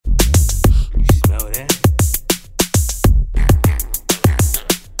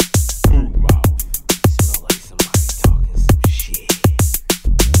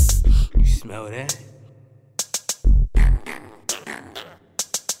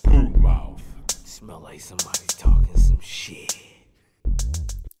Smell like somebody's talking some shit.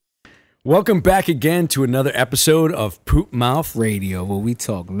 Welcome back again to another episode of Poop Mouth Radio, where we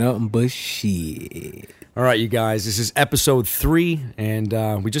talk nothing but shit. All right, you guys, this is episode 3,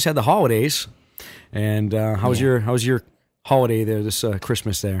 and we just had the holidays. And how was your holiday there this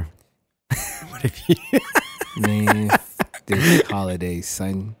Christmas there? What have you? Man, this holiday,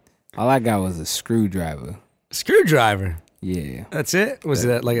 son. All I got was a screwdriver. Screwdriver? Yeah. That's it? Was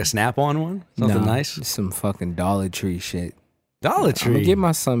that like a Snap-on one? Something nice? Some fucking Dollar Tree shit. Dollar Tree? I'm gonna get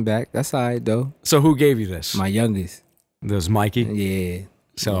my son back. That's all right, though. So who gave you this? My youngest. That was Mikey? Yeah.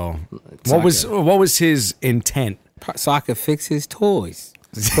 So what was his intent? So I could fix his toys.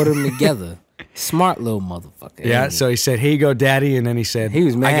 Put them together. Smart little motherfucker. Yeah, so he said, "Here you go, Daddy," and then he said, he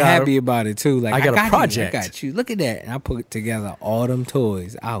was mad happy about it too. Like, I got a project. I got you. Look at that. And I put together all them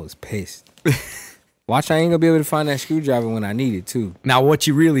toys. I was pissed. Watch, I ain't gonna be able to find that screwdriver when I need it too. Now, what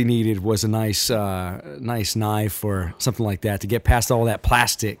you really needed was a nice knife or something like that to get past all that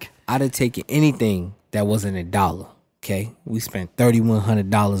plastic. I'd have taken anything that wasn't $1. Okay, we spent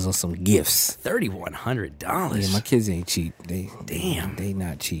 $3,100 on some gifts. $3,100. Yeah, my kids ain't cheap. They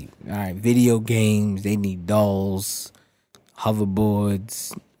not cheap. All right, video games. They need dolls,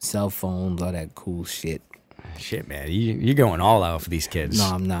 hoverboards, cell phones, all that cool shit. Shit, man, you're going all out for these kids. No,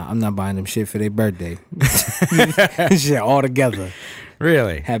 I'm not. I'm not buying them shit for their birthday. Shit all together.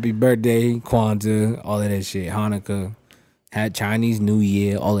 Really? Happy birthday, Kwanzaa, all of that shit. Hanukkah, had Chinese New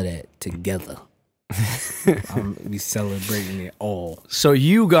Year, all of that together. We celebrating it all. So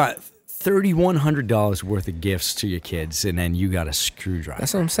you got $3,100 worth of gifts to your kids, and then you got a screwdriver.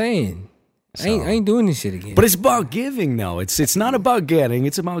 That's what I'm saying. I ain't doing this shit again. But it's about giving, though. It's not about getting.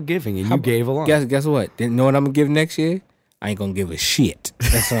 It's about giving, and you gave a lot. Guess what? You know what I'm gonna give next year? I ain't gonna give a shit.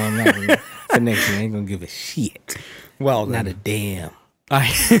 That's what I'm not gonna for next year. I ain't gonna give a shit. Well, not a damn.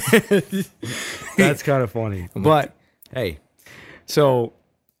 That's kind of funny. But hey, so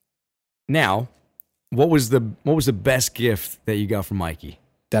now, what was the best gift that you got from Mikey?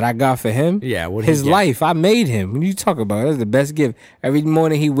 That I got for him? Yeah, what his life. I made him. What are you talking about? That's the best gift. Every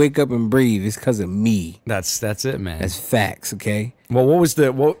morning he wake up and breathe. It's because of me. That's it, man. That's facts, okay? Well,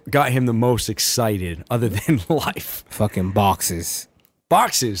 what got him the most excited other than life? Fucking boxes.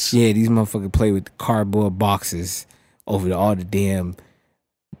 Boxes? Yeah, these motherfuckers play with cardboard boxes over all the damn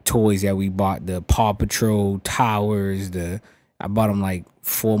toys that we bought. The Paw Patrol towers. I bought him like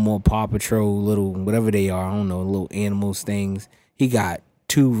 4 more Paw Patrol little, whatever they are, I don't know, little animals things. He got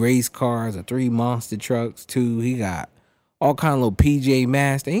 2 race cars or 3 monster trucks, 2. He got all kind of little PJ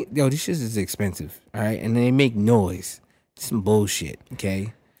Masks. This shit is expensive, all right? And they make noise. Some bullshit,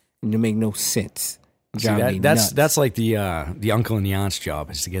 okay? And they make no sense. See, that's like the uncle and the aunt's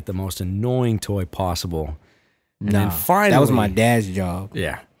job, is to get the most annoying toy possible. And then finally, that was my dad's job.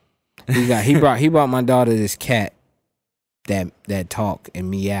 Yeah. He brought my daughter this cat that talk and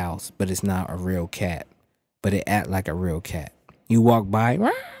meows, but it's not a real cat. But it act like a real cat. You walk by,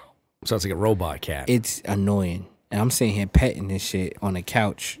 so it's like a robot cat. It's annoying. And I'm sitting here petting this shit on the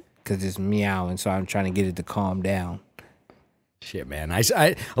couch because it's meowing, so I'm trying to get it to calm down. Shit, man.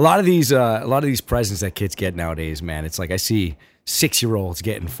 A lot of these presents that kids get nowadays, man. It's like I see 6-year-olds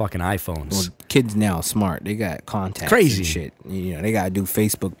getting fucking iPhones. Well, kids now are smart. They got contacts. Crazy and shit. You know, they gotta do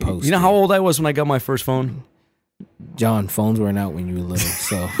Facebook posts. You know how old I was when I got my first phone? John, phones weren't out when you were little,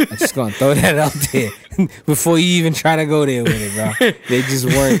 so I'm just gonna throw that out there before you even try to go there with it, bro. They just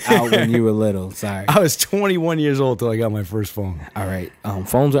weren't out when you were little. Sorry. I was 21 years old till I got my first phone. All right.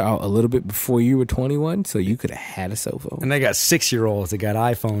 Phones are out a little bit before you were 21, so you could have had a cell phone. And I got 6-year-olds that got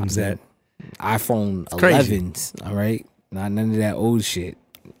iPhones iPhone 11s. All right, not none of that old shit.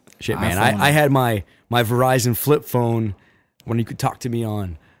 Shit, man. I had my Verizon flip phone when you could talk to me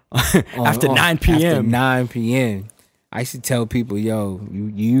on. After 9 p.m. After 9 p.m. I used to tell people, yo, you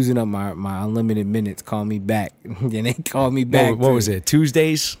using up my unlimited minutes, call me back. And they called me back. What was it,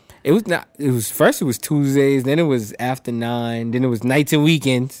 Tuesdays? It was Tuesdays, then it was after 9, then it was nights and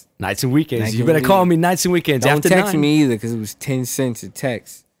weekends. Nights and weekends. You better call me nights and weekends after 9. Don't text me either, because it was 10 cents a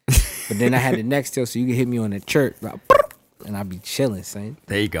text. But then I had the Nextel, so you could hit me on the church, and I'd be chilling, son.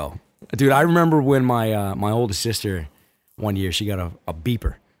 There you go. Dude, I remember when my oldest sister, one year, she got a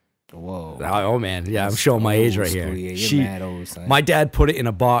beeper. Whoa. Oh, man. Yeah, I'm showing my age right here. Yeah, you're mad old, son. My dad put it in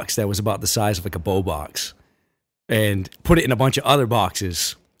a box that was about the size of like a bow box and put it in a bunch of other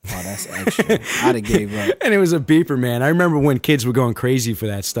boxes. Oh, that's extra. I'd have gave up. And it was a beeper, man. I remember when kids were going crazy for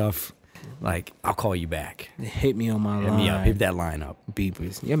that stuff. Like, I'll call you back. Hit me on my line. Hit me up. Hit that line up.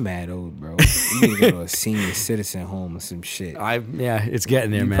 Beepers. You're mad old, bro. You need to go to a senior citizen home or some shit. Yeah, it's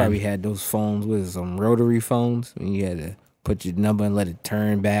getting there, man. You probably had those phones with some rotary phones, and you had to put your number and let it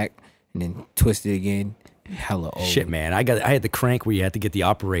turn back, and then twist it again. Hella old. Shit, man. I had the crank where you had to get the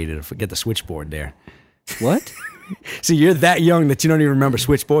operator to get the switchboard there. What? See, you're that young that you don't even remember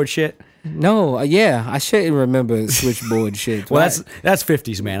switchboard shit. No, yeah, I shouldn't remember switchboard shit. Well, that's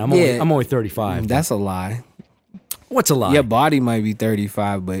 50s, man. I'm only 35. That's a lie. What's a lie? Your body might be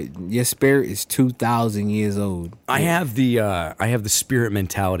 35, but your spirit is 2,000 years old. I have the spirit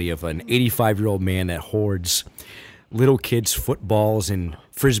mentality of an 85-year-old man that hoards little kids' footballs and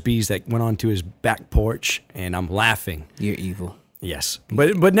frisbees that went onto his back porch, and I'm laughing. You're evil. Yes,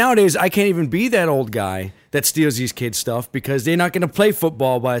 but nowadays I can't even be that old guy that steals these kids' stuff because they're not going to play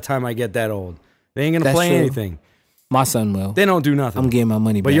football by the time I get that old. They ain't going to play true. anything. My son will. They don't do nothing. I'm getting my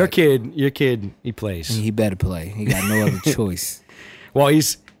money back. But your kid, he plays. He better play. He got no other choice. Well,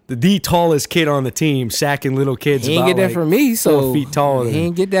 he's the tallest kid on the team, sacking little kids. He ain't get that from me, so 4 feet taller. He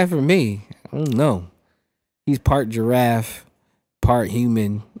ain't get that from me. I don't know. He's part giraffe, part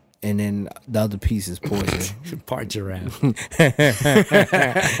human, and then the other piece is poison. Part giraffe.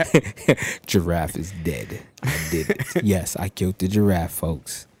 Giraffe is dead. I did it. Yes, I killed the giraffe,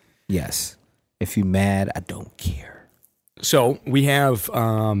 folks. Yes. If you mad, I don't care. So we have,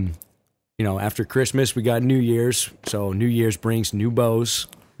 after Christmas, we got New Year's. So New Year's brings new bows.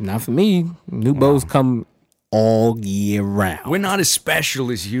 Not for me. New bows come all year round. We're not as special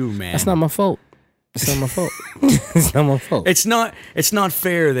as you, man. That's not my fault. It's not my fault. It's not my fault. It's not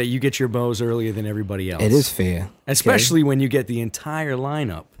fair that you get your bows earlier than everybody else. It is fair. Especially when you get the entire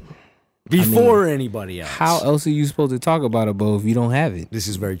lineup before anybody else. How else are you supposed to talk about a bow if you don't have it? This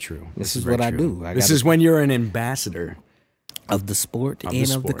is very true. This is what I do. This is when you're an ambassador of the sport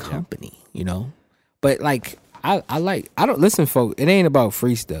and of the company, you know? But like I don't listen, folks, it ain't about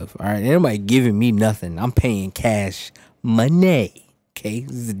free stuff. All right. Ain't nobody giving me nothing. I'm paying cash money. Okay.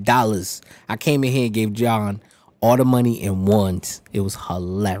 This is dollars. I came in here and gave John all the money in ones. It was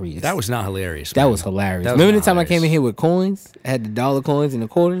hilarious. That was not hilarious. That was hilarious. Remember the time I came in here with coins? I had the dollar coins and the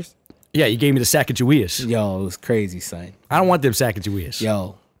quarters? Yeah, you gave me the Sacagaweas. Yo, it was crazy, son. I don't want them Sacagaweas.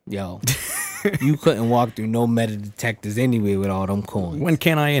 Yo. You couldn't walk through no metal detectors anyway with all them coins. When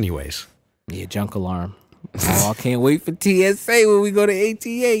can I anyways? Yeah, junk alarm. Oh, I can't wait for TSA when we go to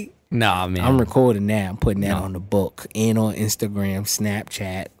ATA. Nah, man. I'm recording that. I'm putting that on the book and on Instagram,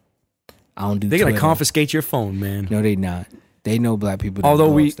 Snapchat. I don't do They're Twitter. going to confiscate your phone, man. No, they not. They know black people don't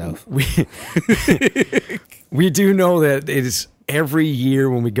Although know stuff. we do know that it is every year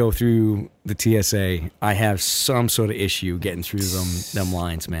when we go through the TSA, I have some sort of issue getting through them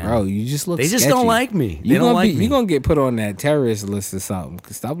lines, man. Bro, you just look They just sketchy. don't like me. They don't like me. You're going to get put on that terrorist list or something.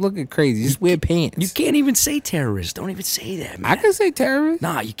 Stop looking crazy. Just wear pants. You can't even say terrorist. Don't even say that, man. I can say terrorist.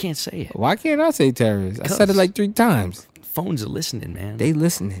 Nah, you can't say it. Why can't I say terrorist? I said it like 3 times. Phones are listening, man. They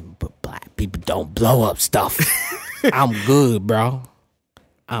listening, but black people don't blow up stuff. I'm good, bro.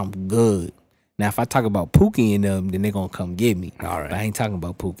 I'm good. Now, if I talk about Pookie and them, then they're going to come get me. All right. But I ain't talking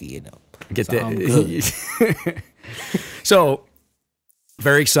about Pookie and them. Get So that. I'm good. So,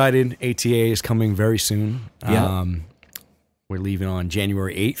 very excited. ATA is coming very soon. Yeah. We're leaving on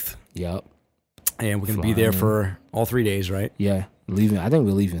January 8th, Yep. and we're going to be there for all 3 days, right? Yeah. I think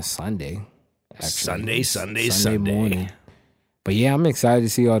we're leaving Sunday. Actually. Sunday morning. But yeah, I'm excited to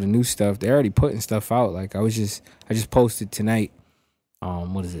see all the new stuff. They're already putting stuff out. Like I just posted tonight.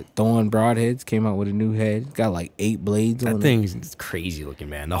 What is it? Thorn Broadheads came out with a new head. It's got like 8 blades on it. That thing's crazy looking,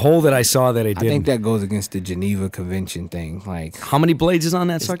 man. The hole that I saw that I did. I think that goes against the Geneva Convention thing. Like, how many blades is on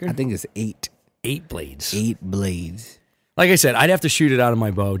that sucker? I think it's 8. 8 blades. 8 blades. Like I said, I'd have to shoot it out of my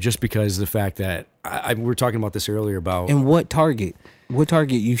bow just because of the fact that we were talking about this earlier about. And what target? What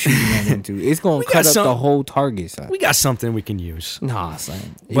target you shooting that into? It's going to cut up the whole target, son. We got something we can use. Nah, son.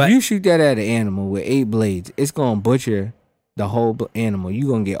 But, if you shoot that at an animal with 8 blades, it's going to butcher the whole animal. You're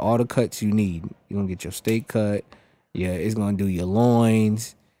going to get all the cuts you need. You're going to get your steak cut. Yeah, it's going to do your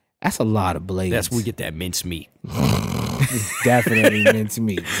loins. That's a lot of blades. That's where we get that mince meat. Definitely mince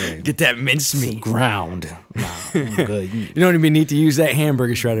meat. Man. Get that mince meat. Ground. Nah, I'm good. You don't even need to use that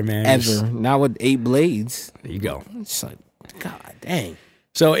hamburger shredder, man. Ever. Not with 8 blades. There you go. It's like, God dang.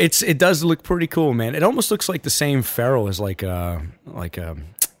 So it does look pretty cool, man. It almost looks like the same ferrule as like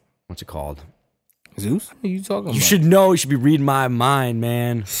what's it called? Zeus? What are you talking about? You should know. You should be reading my mind,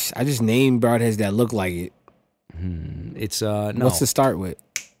 man. I just named broadheads that look like it. It's no. What's to start with?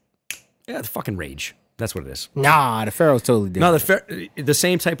 Yeah, the fucking Rage. That's what it is. Nah, the ferrule's totally different. No, the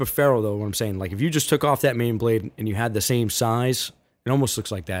same type of ferrule though. What I'm saying, like if you just took off that main blade and you had the same size, it almost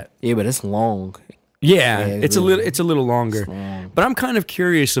looks like that. Yeah, but it's long. Yeah, it's a little longer. Long. But I'm kind of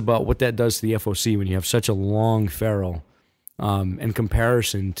curious about what that does to the FOC when you have such a long ferrule, in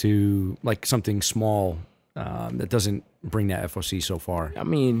comparison to like something small that doesn't bring that FOC so far. I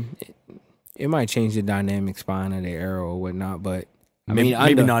mean, It might change the dynamic spine of the arrow or whatnot, but I maybe, mean,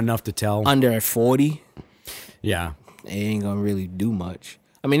 maybe not enough to tell. Under 40, yeah. it ain't gonna really do much.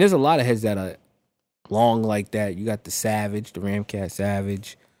 I mean, there's a lot of heads that are long like that. You got the Savage, the Ramcat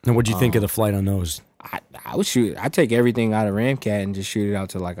Savage. And what'd you think of the flight on those? I would shoot. I take everything out of Ramcat and just shoot it out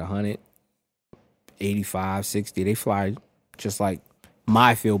to like 100, 85, 60. They fly just like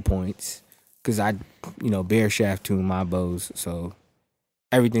my field points because I, bare shaft tune my bows, so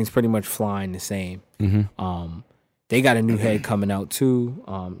everything's pretty much flying the same. Mm-hmm. They got a new head coming out too.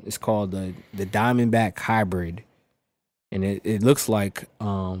 It's called the Diamondback Hybrid, and it looks like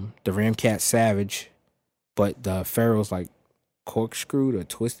the Ramcat Savage, but the ferrule's like corkscrewed or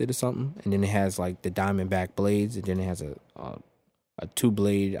twisted or something, and then it has like the Diamondback blades, and then it has a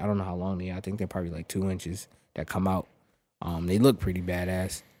 2-blade. I don't know how long they are. I think they're probably like 2 inches that come out. They look pretty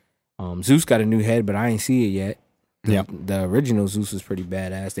badass. Zeus got a new head, but I ain't see it yet. The original Zeus was pretty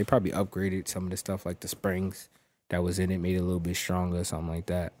badass. They probably upgraded some of the stuff like the springs that was in it, made it a little bit stronger or something like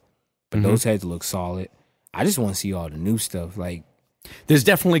that. But those heads look solid. I just want to see all the new stuff. Like, there's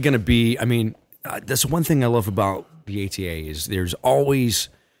definitely going to be, I mean, that's one thing I love about the ATA is there's always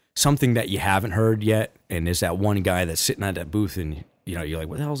something that you haven't heard yet, and there's that one guy that's sitting at that booth, and you're like,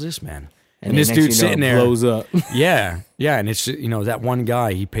 what the hell is this, man? And this dude's sitting there, blows up. yeah, and it's that one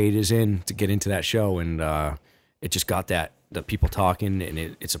guy, he paid his in to get into that show, and it just got the people talking, and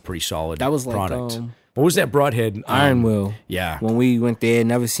it's a pretty solid that was like, product. What was that broadhead? Iron Will. Yeah, when we went there,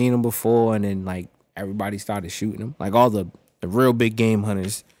 never seen them before, and then like everybody started shooting them, like all the real big game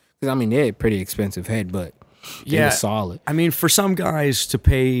hunters. Because I mean, they're a pretty expensive head, but they were solid. I mean, for some guys to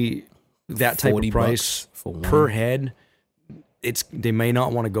pay that type of price per head, they may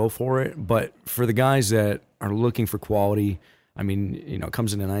not want to go for it. But for the guys that are looking for quality, I mean, it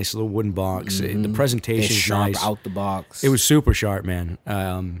comes in a nice little wooden box. The presentation is nice out the box. It was super sharp, man.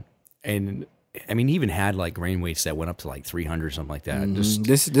 And I mean, he even had like grain weights that went up to like 300 or something like that.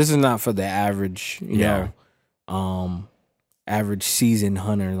 This is not for the average, average season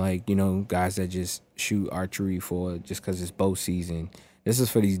hunter, like, guys that just shoot archery for just because it's bow season. This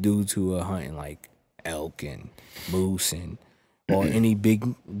is for these dudes who are hunting like elk and moose or any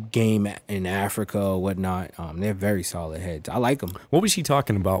big game in Africa or whatnot. They're very solid heads. I like them. What was he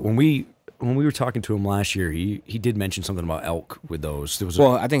talking about when we were talking to him last year? He did mention something about elk with those. There was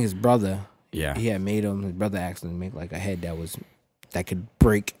I think his brother. Yeah, he had made them. His brother asked him to make like a head that could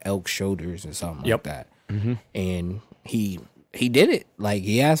break elk shoulders or something like that. Mm-hmm. And he did it. Like,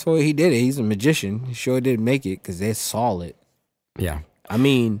 he asked for it, he did it. He's a magician. He sure did make it because they're solid. Yeah. I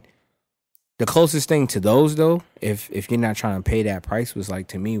mean, the closest thing to those, though, if you're not trying to pay that price, was like,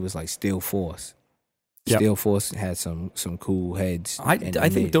 to me, was like Steel Force. Steel Force had some cool heads. I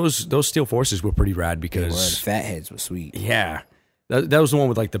think those Steel Forces were pretty rad because the fat heads were sweet. Yeah. That was the one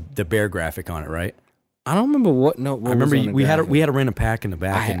with like the bear graphic on it, right? I don't remember what. No, I remember we had a random pack in the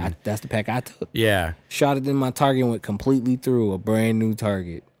back. That's the pack I took. Yeah, shot it in my target and went completely through a brand new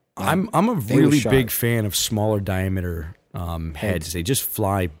target. I'm a really big fan of smaller diameter heads. They just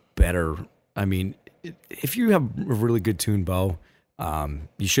fly better. I mean, if you have a really good tuned bow,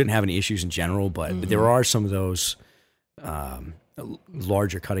 you shouldn't have any issues in general. But there are some of those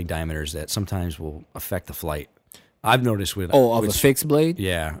larger cutting diameters that sometimes will affect the flight. I've noticed with a fixed blade?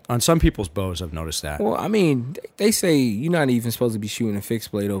 Yeah. On some people's bows, I've noticed that. Well, I mean, they say you're not even supposed to be shooting a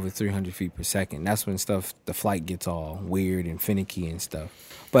fixed blade over 300 feet per second. That's when the flight gets all weird and finicky and stuff.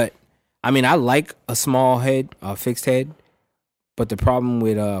 But, I mean, I like a small head, a fixed head. But the problem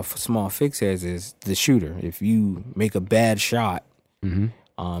with small fixed heads is the shooter. If you make a bad shot,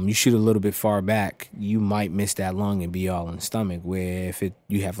 you shoot a little bit far back, you might miss that lung and be all in the stomach. Where if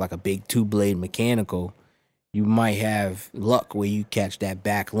you have like a big 2-blade mechanical, you might have luck where you catch that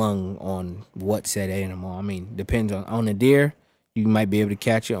back lung on what said animal. I mean, depends on the deer. You might be able to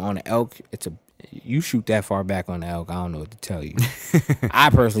catch it. On the elk, you shoot that far back on the elk, I don't know what to tell you. I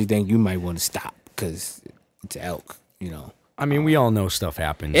personally think you might want to stop because it's elk, I mean, we all know stuff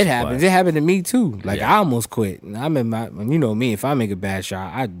happens. It happens. It happened to me too. Like, I almost quit. I'm in me. If I make a bad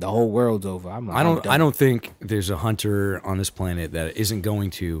shot, the whole world's over. I don't think there's a hunter on this planet that isn't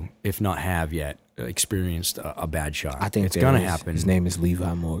going to, if not have yet, experienced a bad shot. I think it's gonna happen. His name is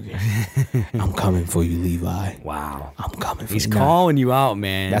Levi Morgan. I'm coming for you, Levi. Wow, I'm coming for you. He's calling you out,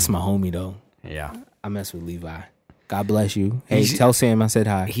 man. That's my homie, though. Yeah, I mess with Levi. God bless you. Hey, tell Sam I said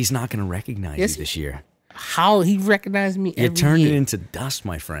hi. He's not gonna recognize you this year. How he recognized me every You turned year. it into dust,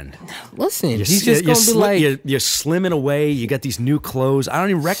 my friend. Listen, he's just going to be like... You're slimming away. You got these new clothes. I don't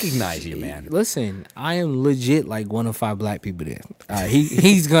even recognize you, man. Listen, I am legit like one of 5 black people there.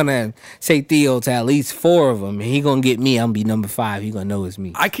 He's going to say Theo to at least 4 of them, and he going to get me. I'm going to be number 5. He going to know it's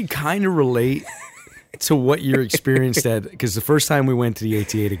me. I could kind of relate to what your experience said, because the first time we went to the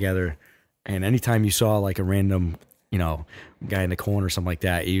ATA together, and anytime you saw like a random, guy in the corner or something like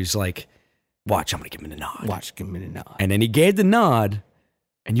that, he was like, watch, I'm going to give him the nod. Watch, give him the nod. And then he gave the nod,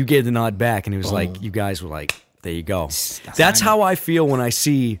 and you gave the nod back, and it was like, you guys were like, there you go. That's how I feel when I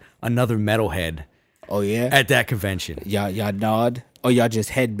see another metalhead. Oh, yeah? At that convention. Y'all nod? Or y'all just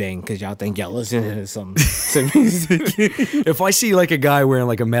headbang because y'all think y'all listening to some music? If I see like a guy wearing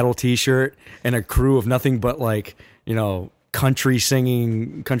like a metal t-shirt and a crew of nothing but like, country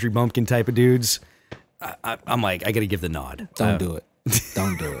singing, country bumpkin type of dudes, I'm like, I got to give the nod. Don't do it.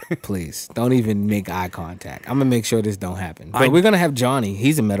 Don't do it, please. Don't even make eye contact. I'm gonna make sure this don't happen. But we're gonna have Johnny.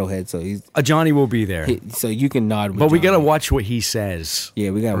 He's a metalhead, so Johnny will be there. So you can nod with But we Johnny. gotta watch what he says. Yeah,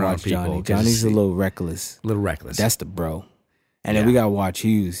 we gotta watch Johnny. Johnny's a little reckless. That's the bro. And then we gotta watch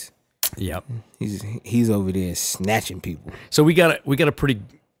Hughes. Yep. He's over there snatching people. So we got a pretty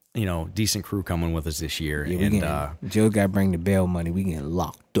decent crew coming with us this year. Yeah, and Joe gotta bring the bail money. We getting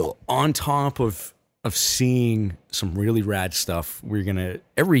locked up. On top of seeing some really rad stuff,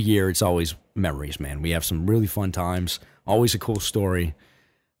 every year it's always memories, man. We have some really fun times, always a cool story.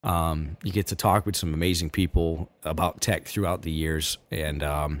 You get to talk with some amazing people about tech throughout the years, and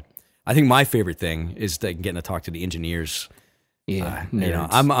I think my favorite thing is getting to talk to the engineers. Yeah,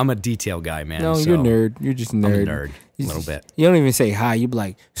 I'm a detail guy, man. No, you're a nerd. You're just a nerd. I'm a nerd, a little bit. You don't even say hi. You be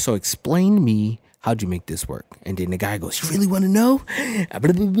like, so explain to me, how'd you make this work? And then the guy goes, you really want to know? And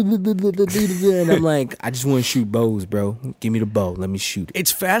I'm like, I just want to shoot bows, bro. Give me the bow. Let me shoot it.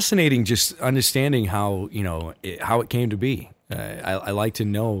 It's fascinating just understanding how, how it came to be. I like to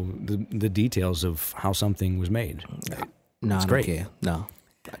know the details of how something was made. No, I don't care. No.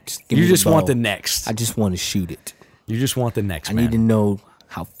 You just want the next. I just want to shoot it. You just want the next, I need to know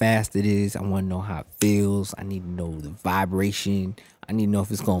how fast it is. I want to know how it feels. I need to know the vibration. I need to know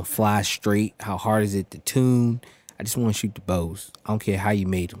if it's going to fly straight. How hard is it to tune? I just want to shoot the bows. I don't care how you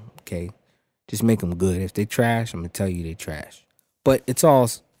made them, okay? Just make them good. If they trash, I'm going to tell you they trash. But it's all,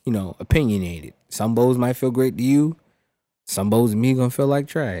 opinionated. Some bows might feel great to you. Some bows to me going to feel like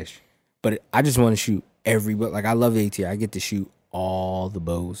trash. But I just want to shoot every bow. Like, I love ATR. I get to shoot all the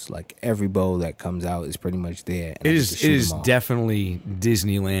bows. Like, every bow that comes out is pretty much there. It is definitely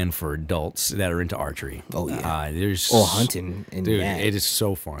Disneyland for adults that are into archery. Oh yeah, or hunting. Dude, it is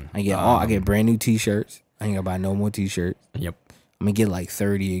so fun. I get brand new T-shirts. I ain't gonna buy no more T-shirts. Yep, I'm gonna get like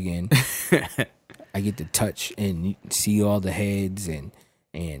 30 again. I get to touch and see all the heads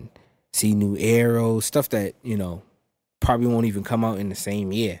and see new arrows, stuff that probably won't even come out in the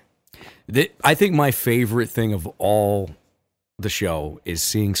same year. I think my favorite thing of all the show is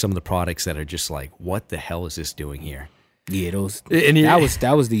seeing some of the products that are just like, what the hell is this doing here? Yeah,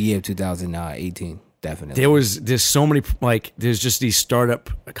 that was the year of 2018, definitely. There's so many, like, there's just these startup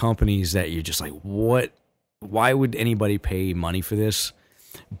companies that you're just like, what? Why would anybody pay money for this?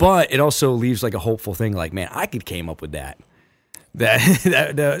 But it also leaves like a hopeful thing, like, man, I could came up with that. No, I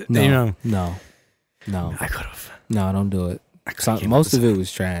could have. No, don't do it. Most of it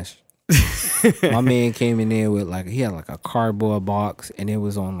was trash. My man came in there with he had a cardboard box, and it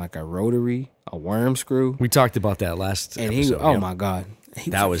was on a rotary, a worm screw. We talked about that last episode. My God.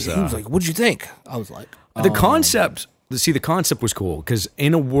 He was like, what'd you think? I was like, the concept was cool, because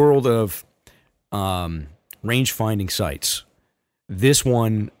in a world of range finding sites, this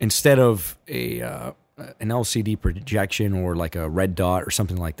one, instead of an LCD projection or like a red dot or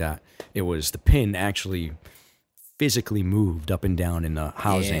something like that, it was the pin actually physically moved up and down in the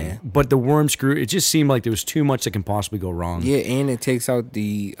housing. Yeah. But the worm screw, it just seemed like there was too much that can possibly go wrong. Yeah, and it takes out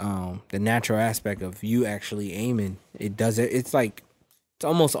the natural aspect of you actually aiming. It does it. It's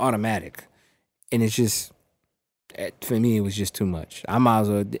almost automatic, and it's just, for me, it was just too much. I might as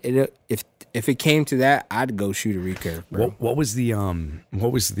well. If it came to that, I'd go shoot a recurve, bro. What was the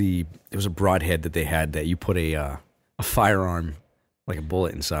there was a broadhead that they had that you put a firearm, like a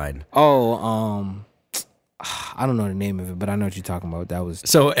bullet inside. I don't know the name of it, but I know what you're talking about. That was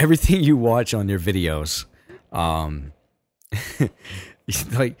so everything you watch on their videos,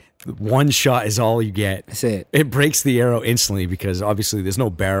 like one shot is all you get. That's it. It breaks the arrow instantly because obviously there's no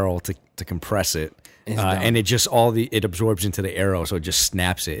barrel to compress it, and it just it absorbs into the arrow, so it just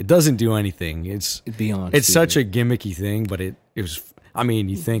snaps it. It doesn't do anything. It's beyond. It's such a gimmicky thing, but it was. I mean,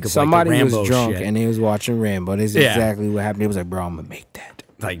 you think of somebody like the Rambo was drunk shit. And he was watching Rambo. This is exactly what happened. He was like, "Bro, I'm gonna make that."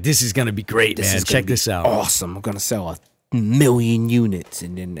 like, this is gonna be great, man. Check this out. Awesome. I'm gonna sell 1,000,000 units,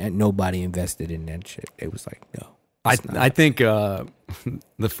 and then nobody invested in that shit. It was like, no. I think the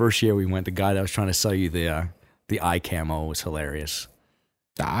first year we went, the guy that was trying to sell you the eye camo was hilarious.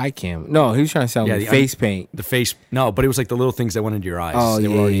 The eye cam? No, he was trying to sell me face paint. The face, no, but it was like the little things that went into your eyes. Oh, they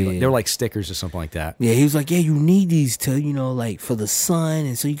were they were like stickers or something like that. Yeah, he was like, yeah, you need these to, like for the sun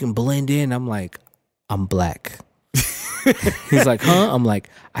and so you can blend in. I'm like, I'm black. He's like, huh? I'm like,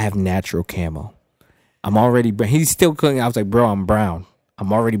 I have natural camo. I'm already brown. He's still cooking. I was like, bro, I'm brown.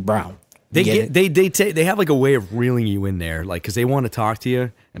 I'm already brown. They have like a way of reeling you in there, like, because they want to talk to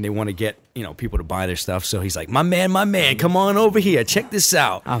you and they want to get people to buy their stuff. So he's like, my man, come on over here, check this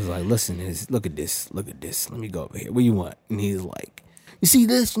out. I was like, listen, look at this. Let me go over here. What do you want? And he's like, you see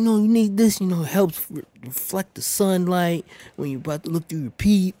this? You need this. It helps reflect the sunlight when you're about to look through your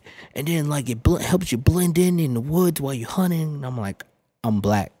peep, and then like it helps you blend in the woods while you're hunting. And I'm like, I'm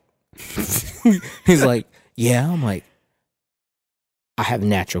black. He's like, yeah. I'm like, I have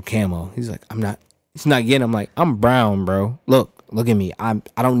natural camo. He's like, I'm not. He's not getting. I'm like, I'm brown, bro. Look at me. I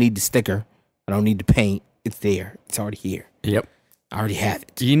don't need the sticker. I don't need the paint. It's there. It's already here. Yep. I already have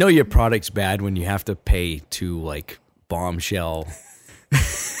it. You know your product's bad when you have to pay to like bombshell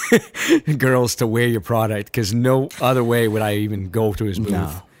girls to wear your product, because no other way would I even go to his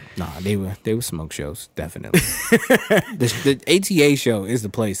booth. No, they were smoke shows, definitely. The ATA show is the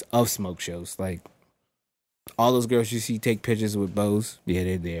place of smoke shows. Like, all those girls you see take pictures with bows, yeah,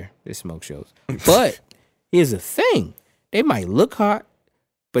 they're there. They're smoke shows. But here's the thing. They might look hot,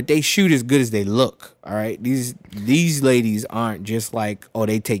 but they shoot as good as they look, all right? These ladies aren't just like, oh,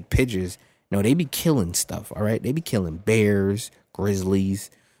 they take pictures. No, they be killing stuff, all right? They be killing bears, grizzlies,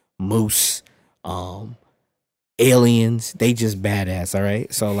 moose, aliens. They just badass, all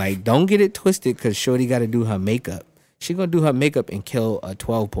right? So, like, don't get it twisted because Shorty got to do her makeup. She going to do her makeup and kill a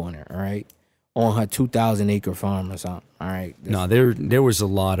 12-pointer, all right? On her 2,000-acre farm or something, all right? No, there was a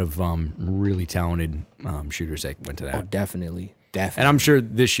lot of really talented shooters that went to that. Oh, definitely. And I'm sure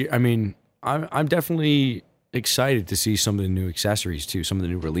this year, I mean, I'm definitely excited to see some of the new accessories, too, some of the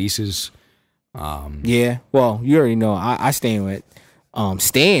new releases. Yeah, well, you already know I stand with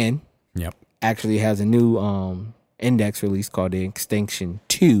Stan. Yep. Actually has a new index release called the Extinction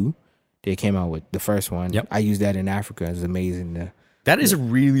 2. They came out with the first one. Yep. I used that in Africa. It's amazing. That is a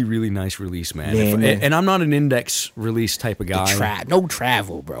really, really nice release, man. Yeah, and I'm not an index release type of guy. No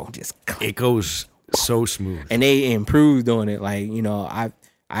travel, bro. Just it goes so smooth. And they improved on it. Like,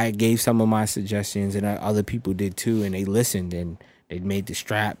 I gave some of my suggestions, and other people did too, and they listened, and they made the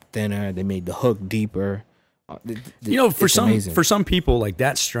strap thinner. They made the hook deeper. For some people, like,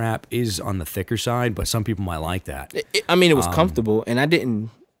 that strap is on the thicker side, but some people might like that. It was comfortable, and I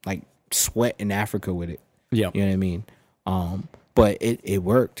didn't like sweat in Africa with it. Yeah, you know what I mean. But it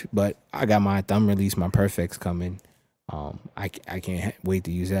worked. But I got my thumb release, my Perfects coming. I can't wait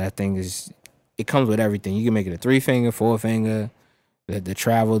to use that. Thing it comes with everything. You can make it a 3-finger, 4-finger. The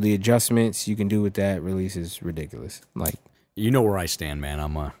travel, the adjustments you can do with that release is ridiculous. Like, you know where I stand, man.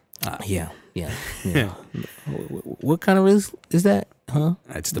 I'm yeah. What kind of release is that? Huh?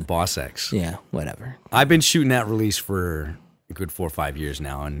 It's the Boss X. Yeah, whatever. I've been shooting that release for a good 4 or 5 years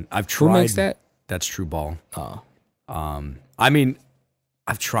now, and I've tried. Who makes that? That's True Ball. Oh. I mean,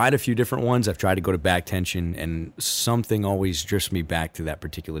 I've tried a few different ones. I've tried to go to back tension, and something always drifts me back to that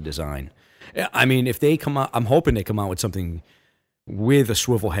particular design. I mean, if they come out, I'm hoping they come out with something with a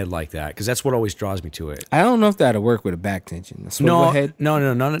swivel head like that, because that's what always draws me to it. I don't know if that'll work with a back tension. A swivel head?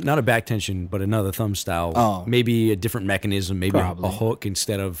 No, not a back tension, but another thumb style. Oh. Maybe a different mechanism, maybe a hook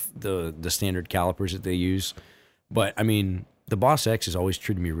instead of the standard calipers that they use. But, I mean, the Boss X has always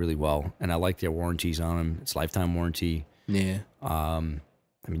treated me really well, and I like their warranties on them. It's lifetime warranty. Yeah. I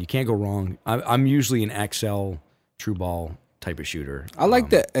mean, you can't go wrong. I'm usually an XL True Ball type of shooter. I like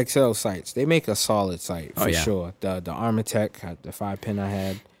the XL sights. They make a solid sight for sure. The Armatech, the 5-pin I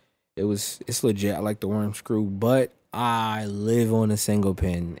had, it's legit. I like the worm screw, but I live on a single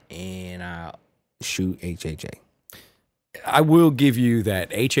pin and I shoot HHA. I will give you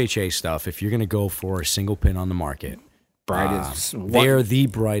that HHA stuff if you're going to go for a single pin on the market. Brightest. They're the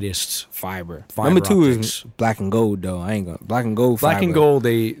brightest fiber Number 2 optics. Is black and gold though. I ain't gonna black and gold. Black and gold.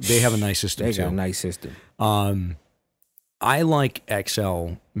 They have a nice system. They got a nice system. I like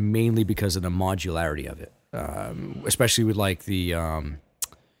XL mainly because of the modularity of it, especially with like the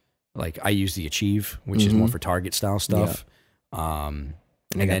like I use the Achieve, which is more for target style stuff. Yeah. And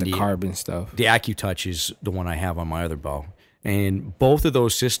they got the carbon stuff. The AccuTouch is the one I have on my other bow, and both of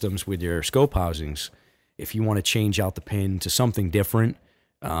those systems with your scope housings, if you want to change out the pin to something different,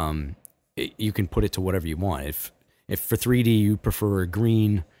 you can put it to whatever you want. If If for 3D you prefer a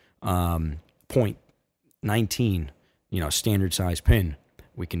green .19, standard size pin,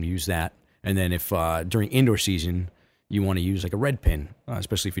 we can use that. And then if during indoor season you want to use like a red pin,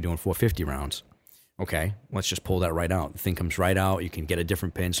 especially if you're doing 450 rounds, okay, let's just pull that right out. The thing comes right out. You can get a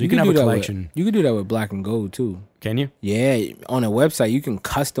different pin, so you can have a collection. You can do that with black and gold too. Can you? Yeah, on a website you can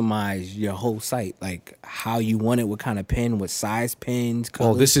customize your whole site, like how you want it, what kind of pin, what size pins. Colors.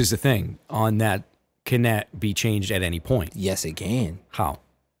 Well, this is the thing. On that, can that be changed at any point? Yes, it can. How?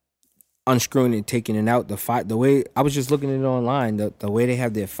 Unscrewing it, taking it out. The way I was just looking at it online, the way they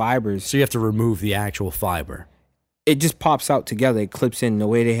have their fibers. So you have to remove the actual fiber. It just pops out together. It clips in the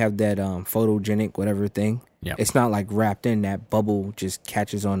way they have that photogenic whatever thing. Yeah, it's not like wrapped in. That bubble just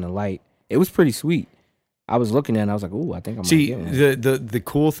catches on the light. It was pretty sweet. I was looking at it and I was like, "Ooh, I think I might get one." The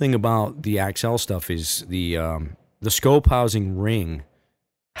cool thing about the Axcel stuff is the scope housing ring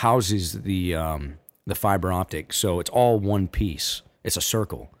houses the fiber optic, so it's all one piece. It's a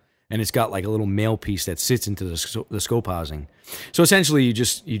circle. And it's got like a little male piece that sits into the scope housing. So essentially, you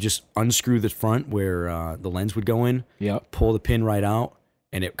just unscrew the front where the lens would go in. Yep. Pull the pin right out,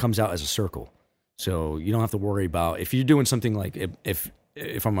 and it comes out as a circle. So you don't have to worry about if you're doing something like if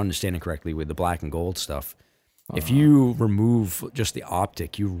I'm understanding correctly with the black and gold stuff. If you remove just the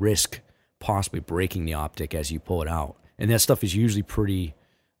optic, you risk possibly breaking the optic as you pull it out, and that stuff is usually pretty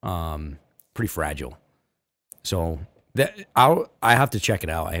fragile. So. I have to check it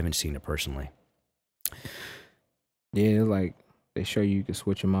out. I haven't seen it personally. Yeah, like they show you can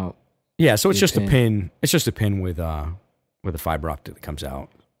switch them out. Yeah, so it's just a pin. It's just a pin with a fiber optic that comes out.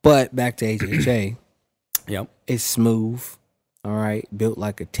 But back to HHA. Yep, it's smooth. All right, built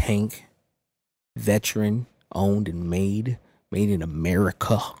like a tank. Veteran owned and made in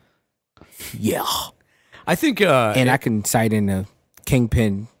America. Yeah, I think. And I can cite in a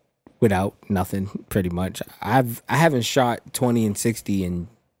Kingpin. Without nothing, pretty much. I haven't shot 20 and 60 in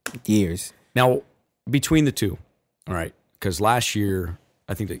years. Now, between the two, all right, because last year,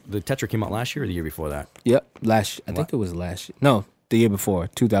 I think the Tetra came out last year or the year before that? Yep, I think it was last year. No, the year before,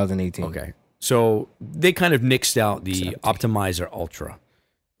 2018. Okay, so they kind of nixed out the 17. Optimizer Ultra.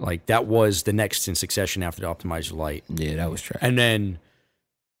 Like, that was the next in succession after the Optimizer Lite. Yeah, that was trash. And then,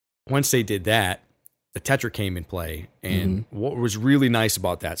 once they did that, the Tetra came in play, and what was really nice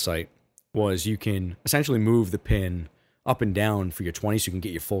about that site was you can essentially move the pin up and down for your 20 so you can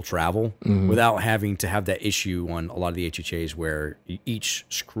get your full travel without having to have that issue on a lot of the HHAs where each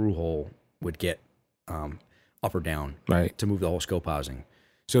screw hole would get up or down to move the whole scope housing.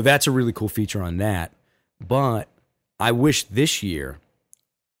 So that's a really cool feature on that. But I wish this year,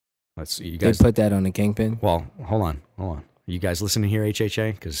 let's see, you guys... They put that on the Kingpin? Well, hold on. You guys listening here,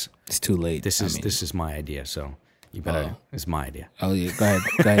 HHA? Because it's too late. This is my idea, so you better. It's my idea. Oh yeah, go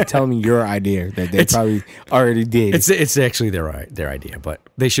ahead. Tell me your idea that they probably already did. It's actually their idea, but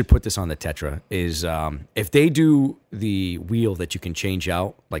they should put this on the Tetra. Is if they do the wheel that you can change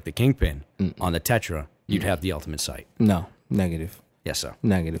out like the Kingpin on the Tetra, you'd have the ultimate sight. No, negative. Yes, sir.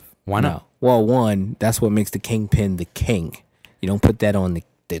 Negative. Why not? Well, one, that's what makes the Kingpin the king. You don't put that on the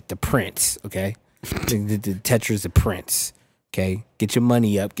prince. Okay, the Tetra's the prince. Okay, get your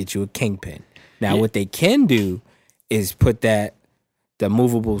money up, get you a Kingpin. Now, what they can do is put the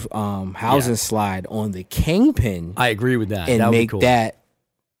movable housing slide on the Kingpin. I agree with that. And that would make be cool.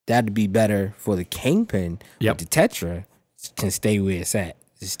 that'd be better for the Kingpin. Yep. But the Tetra can stay where it's at.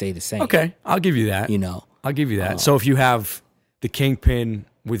 Just stay the same. Okay, I'll give you that. I'll give you that. So if you have the Kingpin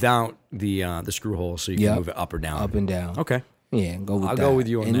without the screw hole, so you can move it up or down. Up and down. Okay. Yeah, I'll go with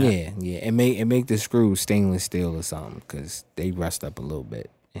you on that. Yeah, and make the screws stainless steel or something because they rust up a little bit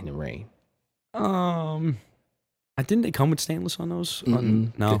in the rain. Didn't they come with stainless on those? No,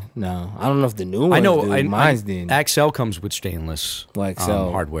 no. I don't know if the new ones. I know. Mine's didn't. Axcel comes with stainless.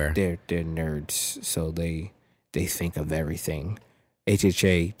 Hardware. They're nerds, so they think of everything.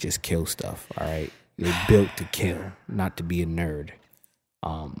 HHA just kill stuff. All right, they're built to kill, not to be a nerd.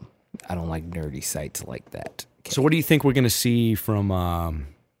 I don't like nerdy sites like that. Okay. So what do you think we're going to see from,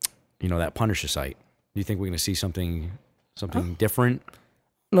 that Punisher site? Do you think we're going to see something different?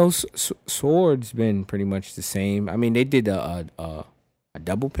 No, Sword's been pretty much the same. I mean, they did a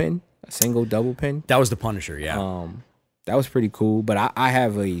double pin, a single double pin. That was the Punisher, yeah. That was pretty cool. But I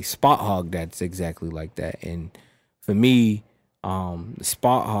have a Spot Hog that's exactly like that. And for me, the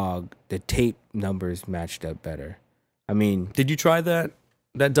Spot Hog, the tape numbers matched up better. I mean, did you try that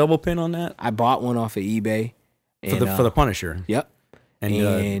double pin on that? I bought one off of eBay. For the Punisher? Yep. And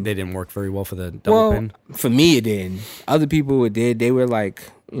they didn't work very well for the double pin? For me, it didn't. Other people, it did. They were like,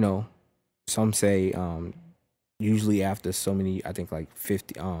 some say usually after so many, I think like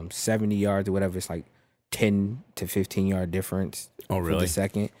 50, 70 yards or whatever, it's like 10 to 15 yard difference. Oh, really? For the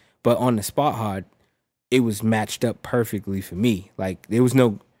second. But on the spot hard, it was matched up perfectly for me. Like, there was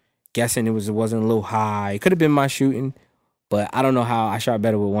no guessing. It wasn't a little high. It could have been my shooting, but I don't know how I shot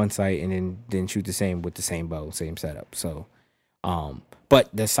better with one sight and then didn't shoot the same with the same bow, same setup. So, but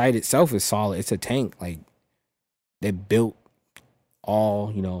the sight itself is solid. It's a tank. Like, they built all,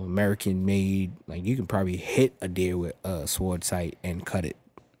 American made. Like, you can probably hit a deer with a sword sight and cut it.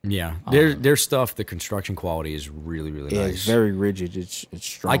 Yeah, their stuff, the construction quality is really, really nice. It's very rigid. It's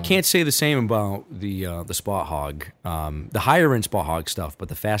strong. I can't say the same about the Spot Hog, the higher end Spot Hog stuff, but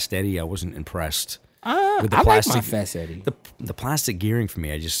the Fast Eddie, I wasn't impressed with the plastic. Like my Fast Eddie. The plastic gearing for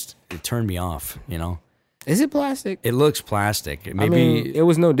me, it turned me off. Is it plastic? It looks plastic. Maybe I mean, it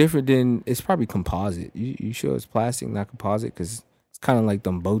was no different than, it's probably composite. You sure it's plastic, not composite? Because it's kind of like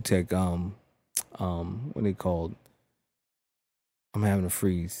them Bowtech. What are they called? I'm having a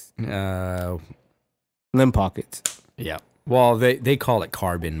freeze. Limb pockets. Yeah. Well, they call it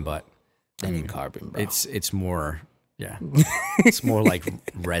carbon, but that ain't carbon, bro. It's more. Yeah. It's more like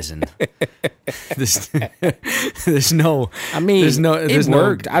resin. There's no. I mean, there's no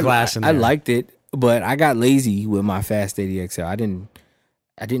worked. glass in there. I liked it, but I got lazy with my Fast 80 XL. I didn't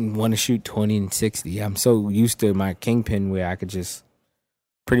want to shoot 20 and 60. I'm so used to my Kingpin where I could just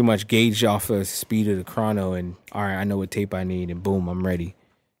pretty much gauge off the speed of the chrono and all right, I know what tape I need and boom, I'm ready.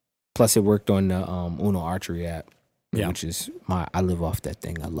 Plus it worked on the Uno Archery app, which is I live off that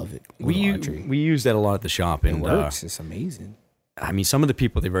thing. I love it. We use that a lot at the shop and it works. It's amazing. I mean, some of the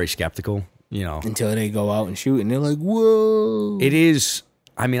people, they're very skeptical, until they go out and shoot and they're like, whoa. It is.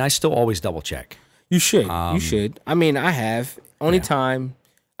 I mean, I still always double check. You should. You should. I mean, I have. Only time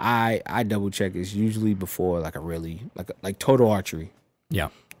I double check is usually before like a really like total archery. Yeah.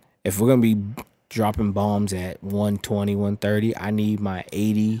 If we're going to be dropping bombs at 120, 130, I need my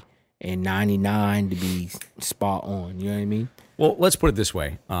 80 and 99 to be spot on. You know what I mean? Well, let's put it this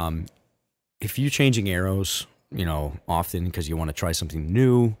way. If you're changing arrows, often because you want to try something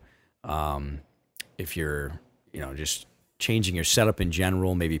new, if you're, just changing your setup in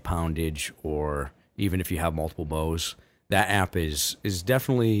general, maybe poundage, or even if you have multiple bows, that app is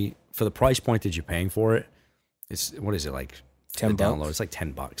definitely, for the price point that you're paying for it, what is it, like $10? Download. It's like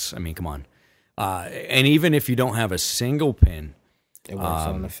 $10. I mean, come on. And even if you don't have a single pin, it works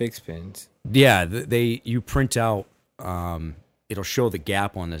on the fixed pins. Yeah, you print out. It'll show the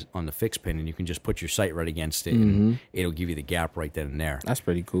gap on the fixed pin, and you can just put your sight right against it, and it'll give you the gap right then and there. That's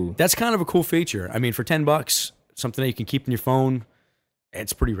pretty cool. That's kind of a cool feature. I mean, for $10, something that you can keep in your phone,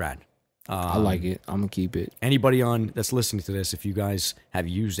 it's pretty rad. I like it. I'm gonna keep it. Anybody that's listening to this, if you guys have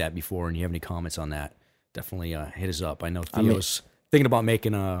used that before and you have any comments on that, definitely hit us up. I know Theo's thinking about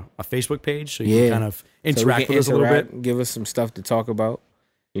making a Facebook page so you can kind of interact with us a little bit. Give us some stuff to talk about,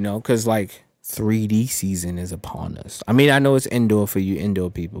 because like 3D season is upon us. I mean, I know it's indoor for you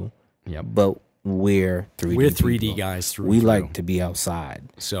indoor people, but we're 3D people. Guys. We like to be outside.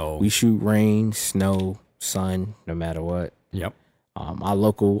 So we shoot rain, snow, sun, no matter what. Yep. Our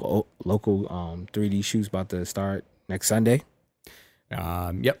local 3D shoot's about to start next Sunday.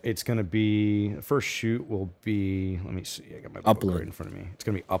 Yep, it's going to be, the first shoot will be, let me see, I got my book right in front of me. It's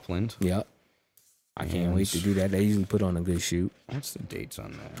going to be Upland. Yep. I can't wait to do that. They usually put on a good shoot. What's the dates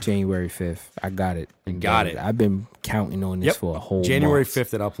on that? January 5th. I got it. Got it. I've been counting on this for a whole January month.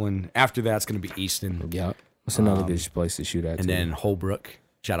 5th at Upland. After that, it's going to be Easton. Yep. What's another good place to shoot at? And then Holbrook.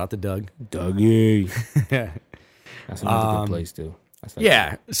 Shout out to Doug. Dougie. That's another good place, too.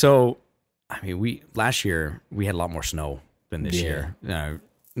 Yeah. So, I mean, last year, we had a lot more snow than this year.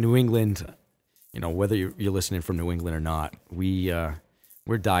 New England, whether you're listening from New England or not,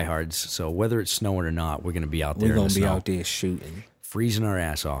 we're diehards. So whether it's snowing or not, we're going to be out there. We're going to be out there shooting, freezing our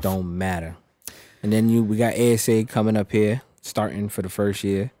ass off. Don't matter. And then we got ASA coming up here, starting for the first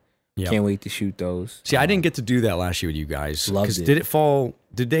year. Yep. Can't wait to shoot those. See, I didn't get to do that last year with you guys. Loved it. Did it fall?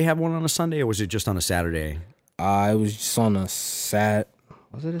 Did they have one on a Sunday or was it just on a Saturday? It was just on a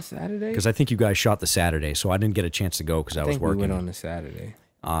Was it a Saturday? Because I think you guys shot the Saturday, so I didn't get a chance to go because I was working. We went on the Saturday.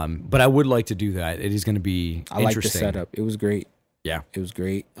 But I would like to do that. It is going to be interesting. I like the setup. It was great. Yeah. It was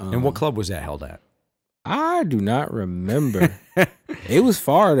great. And what club was that held at? I do not remember. It was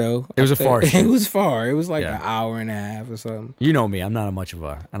far, though. It was a far shoot. It was far. It was like an hour and a half or something. You know me. I'm not much of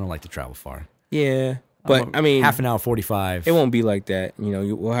I don't like to travel far. Yeah. But, I mean. Half an hour, 45. It won't be like that.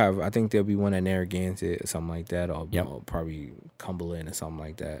 We'll have, I think there'll be one at Narragansett or something like that. Or probably Cumberland or something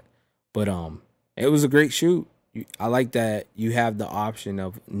like that. But it was a great shoot. I like that you have the option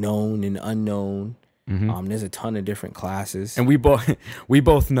of known and unknown. Mm-hmm. There's a ton of different classes. And we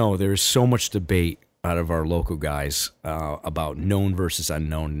both know there's so much debate out of our local guys about known versus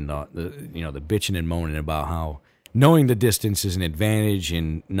unknown, the bitching and moaning about how knowing the distance is an advantage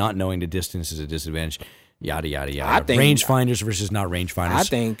and not knowing the distance is a disadvantage. Yada yada yada. I think rangefinders versus not rangefinders. I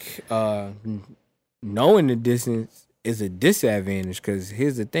think knowing the distance is a disadvantage because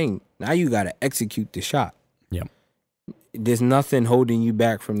here's the thing: now you got to execute the shot. Yep. There's nothing holding you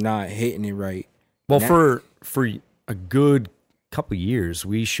back from not hitting it right. Well, for a good couple of years,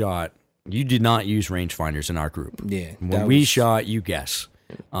 we shot. You did not use rangefinders in our group. Yeah. When we shot, you guess.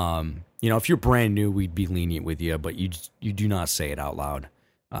 If you're brand new, we'd be lenient with you, but you do not say it out loud.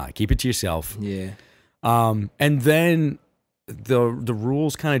 Keep it to yourself. Yeah. And then the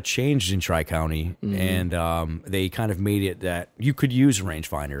rules kind of changed in Tri-County, and they kind of made it that you could use a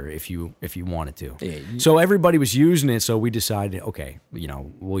rangefinder if you wanted to. Yeah, so everybody was using it, so we decided, okay,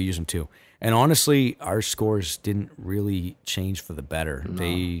 we'll use them too. And honestly, our scores didn't really change for the better. No.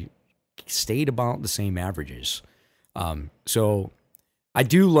 They stayed about the same averages. So I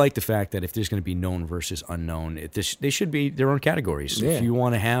do like the fact that if there's going to be known versus unknown, they should be their own categories. Yeah. If you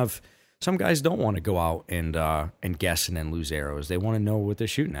want to have... Some guys don't want to go out and guess and then lose arrows. They want to know what they're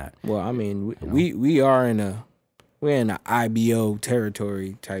shooting at. Well, I mean, we're in a IBO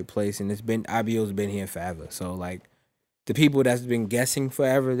territory type place, and IBO's been here forever. So like the people that's been guessing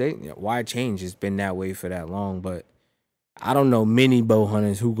forever, why change? It's been that way for that long. But I don't know many bow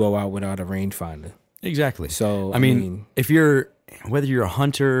hunters who go out without a rangefinder. Exactly. So I mean, whether you're a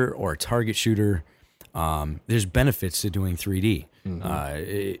hunter or a target shooter, there's benefits to doing 3D.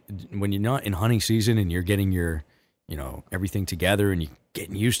 Mm-hmm. When you're not in hunting season and you're getting your, everything together and you're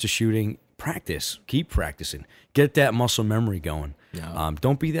getting used to shooting, keep practicing, get that muscle memory going. Yeah.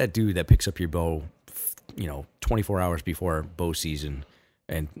 Don't be that dude that picks up your bow, 24 hours before bow season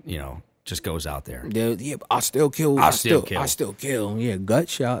and, just goes out there. Yeah, I still kill. I still kill. Yeah, gut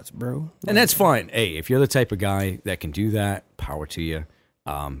shots, bro. And that's fine. Hey, if you're the type of guy that can do that, power to you.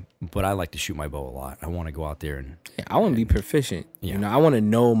 But I like to shoot my bow a lot. I want to go out there and... Yeah, I want to be proficient. Yeah. I want to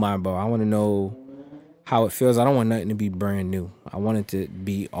know my bow. I want to know how it feels. I don't want nothing to be brand new. I want it to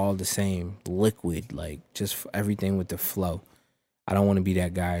be all the same, liquid, like just everything with the flow. I don't want to be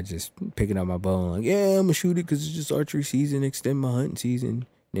that guy just picking up my bow and like, yeah, I'm going to shoot it because it's just archery season, extend my hunting season,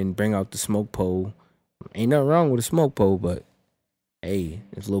 then bring out the smoke pole. Ain't nothing wrong with a smoke pole, but hey,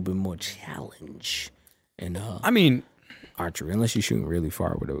 there's a little bit more challenge. And archery, unless you're shooting really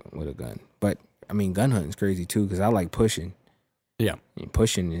far with a gun. But I mean, gun hunting's crazy too because I like pushing. Yeah, and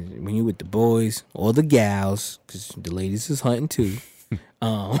pushing is when you with the boys or the gals, because the ladies is hunting too.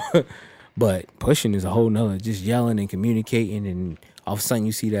 But pushing is a whole nother. Just yelling and communicating, and all of a sudden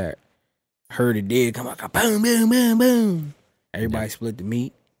you see that herd of dead come out, boom, boom, boom, boom. Everybody split the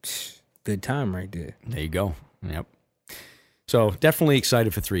meat. Good time right there. There you go. Yep. So definitely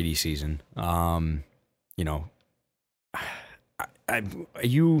excited for 3D season. Are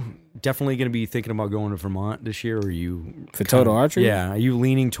you definitely going to be thinking about going to Vermont this year? Or are you for total archery? Yeah. Are you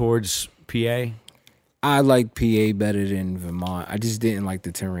leaning towards PA? I like PA better than Vermont. I just didn't like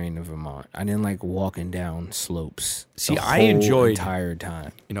the terrain of Vermont. I didn't like walking down slopes. See, I enjoyed entire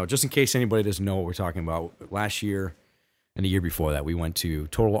time. Just in case anybody doesn't know what we're talking about. Last year and the year before that, we went to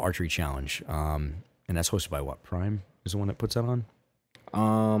Total Archery Challenge, and that's hosted by what? Prime is the one that puts that on.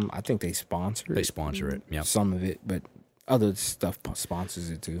 I think they sponsor it. They sponsor it. Yeah, some of it, but other stuff sponsors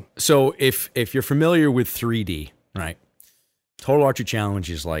it too. So if you're familiar with 3D, right? Total Archery Challenge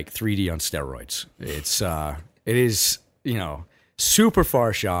is like 3D on steroids. It is super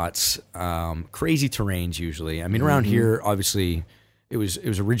far shots, crazy terrains usually. I mean, around here, obviously, it was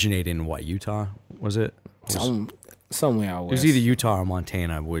originated in what, Utah? Was it? Somewhere out west. It was either Utah or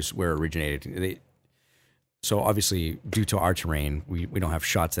Montana was where it originated. So obviously, due to our terrain, we don't have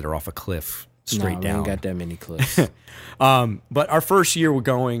shots that are off a cliff straight down. We ain't got that many cliffs. But our first year we're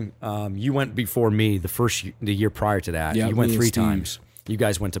going, you went before me the year prior to that. Yep, you went 3 times. You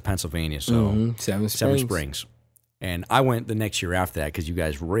guys went to Pennsylvania, so Seven Springs. And I went the next year after that because you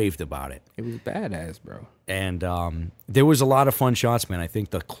guys raved about it. It was badass, bro. And there was a lot of fun shots, man. I think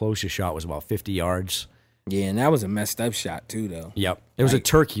the closest shot was about 50 yards. Yeah, and that was a messed up shot too, though. Yep. It was a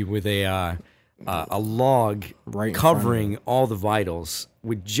turkey with a log right covering all the vitals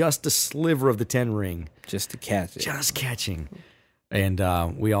with just a sliver of the 10 ring. Just to catch it. Just catching. And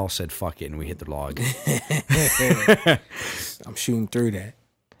we all said, fuck it, and we hit the log. I'm shooting through that.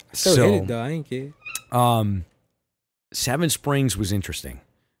 I still hit it, though. I ain't care. Seven Springs was interesting.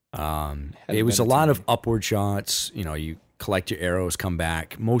 It was a lot of upward shots. You collect your arrows, come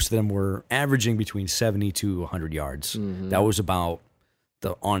back. Most of them were averaging between 70 to 100 yards. Mm-hmm. That was about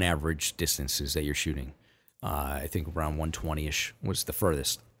the on average distances that you're shooting. I think around 120-ish was the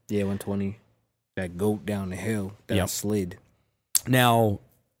furthest. Yeah, 120. that goat down the hill that I slid. Now,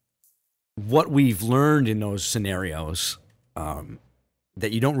 what we've learned in those scenarios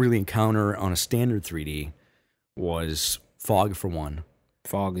that you don't really encounter on a standard 3D was fog, for one.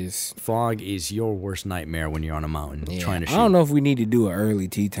 Fog is your worst nightmare when you're on a mountain trying to shoot. I don't know if we need to do an early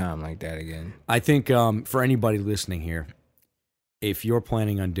tee time like that again. I think for anybody listening here, if you're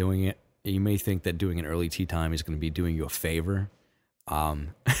planning on doing it, you may think that doing an early tee time is going to be doing you a favor.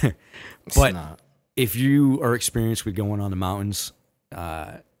 But if you are experienced with going on the mountains,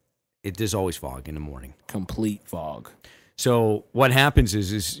 there's always fog in the morning. Complete fog. So what happens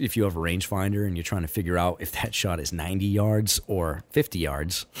is if you have a rangefinder and you're trying to figure out if that shot is 90 yards or 50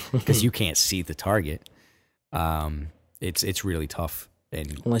 yards because you can't see the target, it's really tough.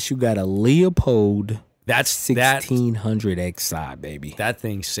 And unless you got a Leopold, that's 1600 XI, baby. That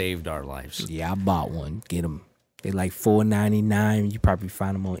thing saved our lives. Yeah, I bought one. Get them. They're like $4.99. You probably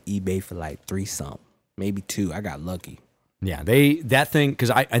find them on eBay for like $3 something, maybe $2. I got lucky. Yeah, that thing,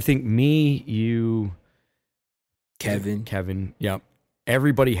 because I think me, you, Kevin, yep.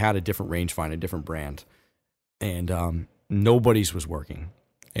 Everybody had a different rangefinder, a different brand, and nobody's was working.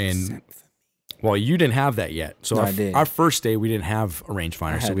 And well, you didn't have that yet. So our first day we didn't have a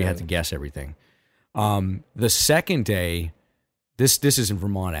rangefinder, so we had to guess everything. The second day, this is in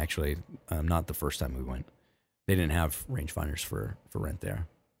Vermont actually, not the first time we went. They didn't have rangefinders for rent there.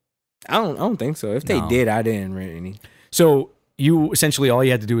 I don't think so. If they did, I didn't rent any. So you essentially all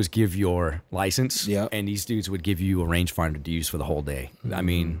you had to do was give your license, and these dudes would give you a rangefinder to use for the whole day. Mm-hmm. I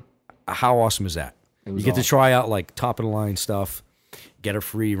mean, how awesome is that? You get to try out like top of the line stuff, get a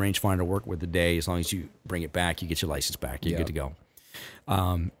free rangefinder to work with the day. As long as you bring it back, you get your license back. You're good to go.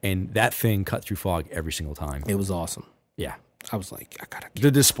 And that thing cut through fog every single time. It was awesome. Yeah, I was like, I gotta.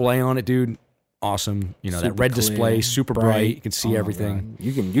 The display on it, dude. Awesome. You know, super that red clear, display, super bright. You can see everything.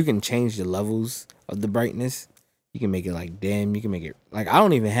 You can change the levels of the brightness. You can make it like dim. You can make it like, I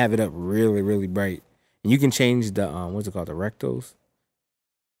don't even have it up really, really bright. And you can change the what's it called? The rectals.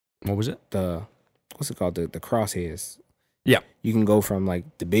 What was it? What's it called? The crosshairs. Yeah. You can go from like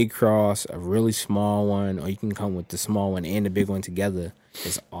the big cross, a really small one, or you can come with the small one and the big one together.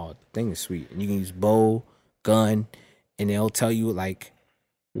 It's all thing is sweet. And you can use bow, gun, and they'll tell you like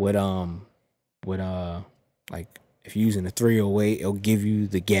what like if you're using a 308, it'll give you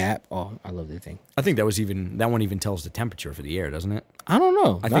the gap. Oh, I love that thing. I think that one even tells the temperature for the air, doesn't it? I don't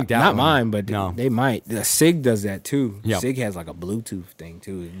know. I think not mine, but no. They might. The SIG does that too. Yep. SIG has like a Bluetooth thing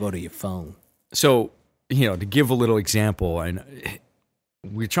too. You go to your phone. So, you know, to give a little example, and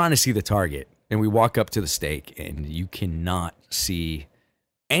we're trying to see the target, and we walk up to the stake, and you cannot see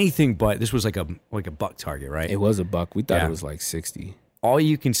anything but this was like a buck target, right? It was a buck. We thought it was like 60. All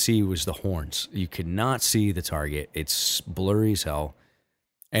you can see was the horns. You could not see the target. It's blurry as hell.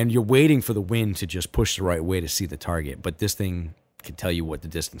 And you're waiting for the wind to just push the right way to see the target. But this thing can tell you what the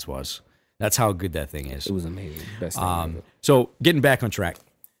distance was. That's how good that thing is. It was amazing. Best thing ever. So getting back on track.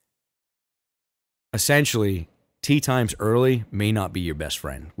 Essentially, tee times early may not be your best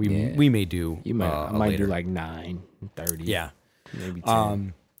friend. We may do I might do like 9:30. Yeah. Maybe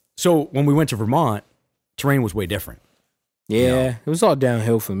 10. So when we went to Vermont, terrain was way different. Yeah, it was all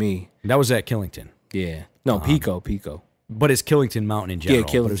downhill for me. That was at Killington. Yeah. No, Pico. But it's Killington Mountain in general. Yeah,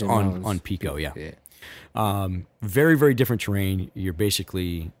 Killington but it was on Pico, yeah. Very, very different terrain. You're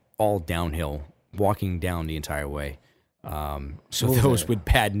basically all downhill, walking down the entire way. So those with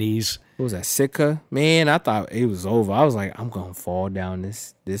bad knees. What was that, Sitka? Man, I thought it was over. I was like, I'm going to fall down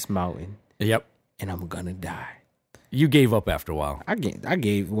this mountain. Yep. And I'm going to die. You gave up after a while. I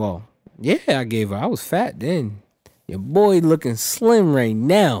gave up. I was fat then. Your boy looking slim right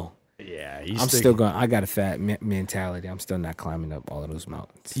now. Yeah, I got a fat mentality. I'm still not climbing up all of those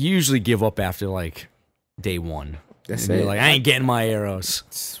mountains. You usually give up after like day one. That's it. You're like, I ain't getting my arrows.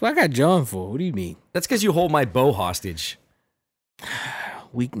 That's what I got John for. What do you mean? That's because you hold my bow hostage.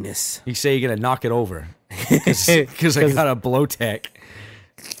 Weakness. You say you're going to knock it over. Because I got a blow tech.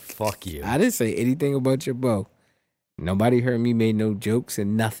 Fuck you. I didn't say anything about your bow. Nobody heard me made no jokes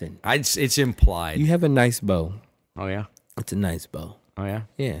and nothing. It's implied. You have a nice bow. Oh, yeah? It's a nice bow. Oh, yeah?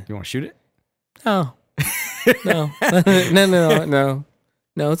 Yeah. You want to shoot it? No.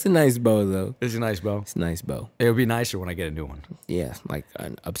 No, it's a nice bow, though. It's a nice bow? It's a nice bow. It'll be nicer when I get a new one. Yeah, like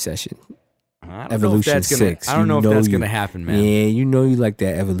an Obsession. I don't know if that's going to happen, man. Yeah, you know you like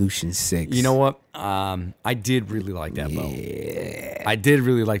that Evolution 6. You know what? I did really like that bow. I did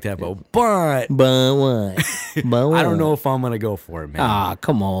really like that bow. But what? I don't know if I'm going to go for it, man. Ah,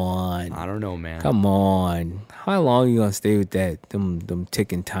 come on. I don't know, man. Come on. How long are you going to stay with that? Them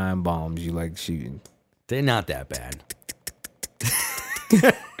ticking time bombs you like shooting? They're not that bad.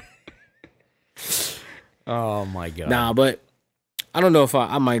 Oh my god. Nah, but I don't know if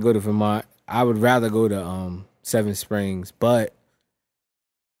I might go to Vermont. I would rather go to Seven Springs, but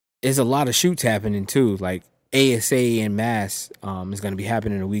there's a lot of shoots happening too. Like ASA and Mass is going to be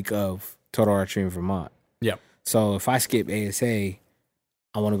happening the week of Total Archery in Vermont. Yep. So if I skip ASA,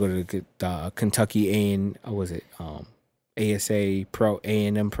 I want to go to the Kentucky ASA Pro,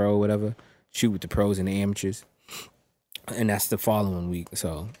 A&M Pro, whatever. Shoot with the pros and the amateurs, and that's the following week.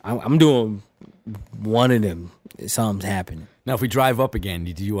 So I'm doing one of them. Something's happening. Now, if we drive up again,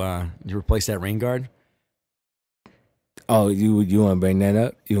 do you replace that rain guard? Oh, you want to bring that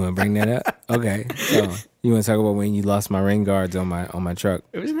up? Okay. So you want to talk about when you lost my rain guards on my truck?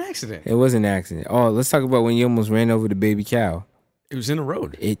 It was an accident. It was an accident. Oh, let's talk about when you almost ran over the baby cow. It was in the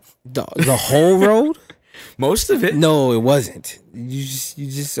road. The whole road? Most of it? No, it wasn't. You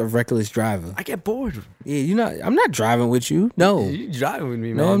just a reckless driver. I get bored. Yeah, I'm not driving with you. No. You driving with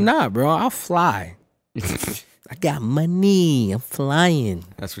me, man. No, I'm not, bro. I'll fly. I got money. I'm flying.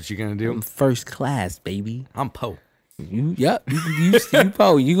 That's what you're gonna do? I'm first class, baby. I'm Poe. You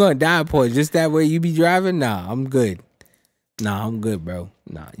Poe. You gonna die, Poe. Just that way you be driving? Nah, I'm good. Nah, I'm good, bro.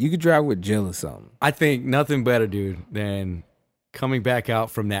 Nah, you could drive with Jill or something. I think nothing better, dude, than coming back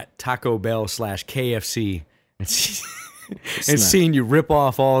out from that Taco Bell / KFC and seeing you rip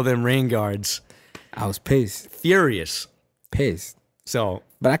off all of them rain guards. I was pissed. Furious. Pissed. So,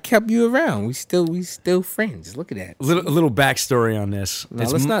 but I kept you around. We still friends. Look at that. A little backstory on this. No,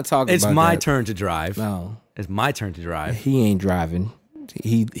 let's not talk about that. It's my turn to drive. No. It's my turn to drive. He ain't driving.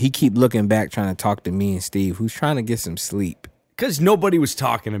 He keep looking back trying to talk to me and Steve, who's trying to get some sleep. Because nobody was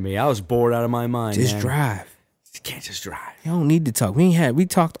talking to me. I was bored out of my mind. Just drive. You can't just drive. You don't need to talk. We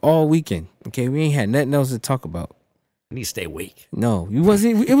talked all weekend. Okay, we ain't had nothing else to talk about. I need to stay awake. No, you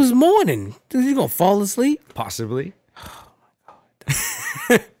wasn't. It was morning. Dude, you gonna fall asleep? Possibly. Oh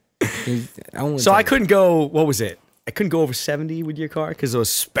my god. So I couldn't go. What was it? I couldn't go over 70 with your car because those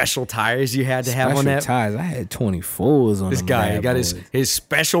special tires you had to have on that. Tires. I had 24s on this them. This guy got his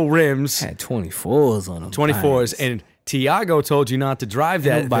special rims. I had 24s on them. 24s, and Tiago told you not to drive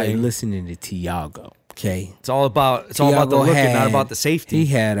that. Nobody listening to Tiago. Okay, it's all about the look and not about the safety.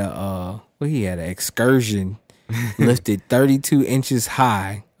 He had an excursion lifted 32 inches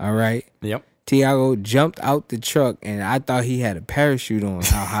high. All right. Yep. Tiago jumped out the truck, and I thought he had a parachute on.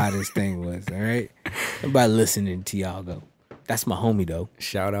 How high this thing was. All right. Nobody listening to Tiago. That's my homie though.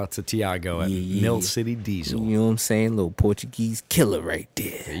 Shout out to Tiago at Mill City Diesel. You know what I'm saying? Little Portuguese killer right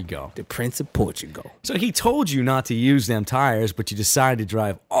there. There you go. The Prince of Portugal. So he told you not to use them tires, but you decided to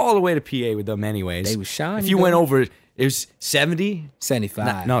drive all the way to PA with them anyways. They was shining. If you went over, it was 70?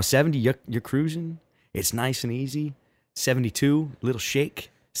 75. No, 70, you're cruising. It's nice and easy. 72, little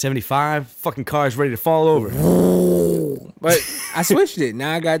shake. 75, fucking car's ready to fall over. But I switched it.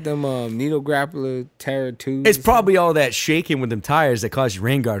 Now I got them Needle Grappler Terra 2s. It's probably all that shaking with them tires that caused your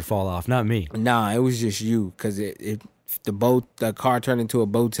rain guard to fall off, not me. Nah, it was just you because the car turned into a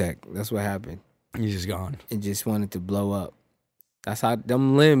Bowtech. That's what happened. You're just gone. It just wanted to blow up. That's how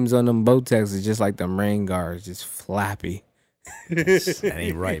them limbs on them Bowtechs is just like them rain guards, just flappy. That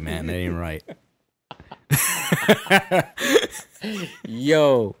ain't right, man. That ain't right.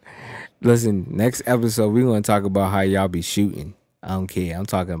 Yo, listen, next episode we're gonna talk about how y'all be shooting. I don't care. I'm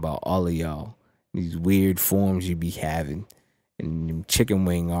talking about all of y'all. These weird forms you be having, and them chicken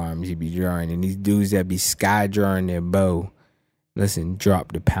wing arms you be drawing, and these dudes that be sky drawing their bow. Listen,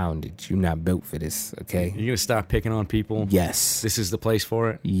 drop the poundage. You're not built for this, okay? You're gonna start picking on people? Yes. This is the place for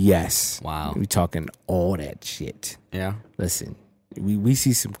it? Yes. Wow. We talking all that shit. Yeah. Listen. We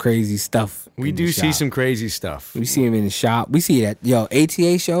see some crazy stuff. We do see some crazy stuff. We see him in the shop. We see that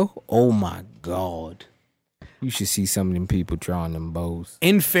ATA show. Oh my god! You should see some of them people drawing them bows.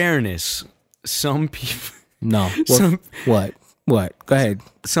 In fairness, some people. No. What? Go ahead.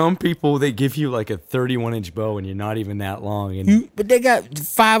 Some people they give you like a 31-inch bow and you're not even that long. And but they got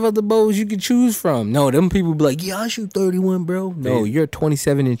 5 other bows you can choose from. No, them people be like, yeah, I shoot 31, bro. No, you're a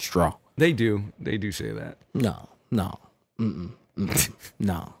 27-inch draw. They do say that. No. No.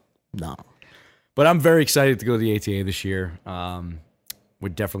 But I'm very excited to go to the ATA this year. We're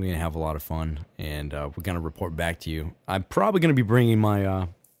definitely going to have a lot of fun, and we're going to report back to you. I'm probably going to be bringing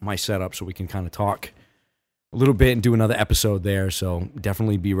my setup so we can kind of talk a little bit and do another episode there, so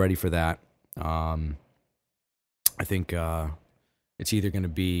definitely be ready for that. I think it's either going to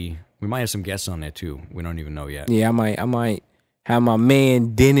be... We might have some guests on there, too. We don't even know yet. Yeah, I might have my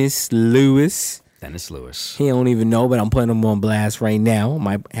man Dennis Lewis. He don't even know, but I'm putting him on blast right now. I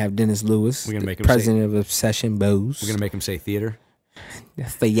might have Dennis Lewis, we're gonna make him president of Obsession Bows. We're going to make him say theater. The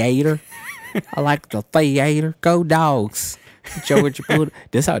theater. I like the theater. Go Dogs. Joe with your Buddha.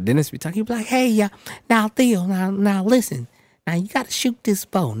 This how Dennis be talking. He be like, hey, yeah, now Theo, now listen. Now you got to shoot this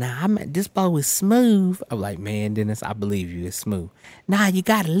bow. Now this bow is smooth. I'm like, man, Dennis, I believe you. It's smooth. Nah, you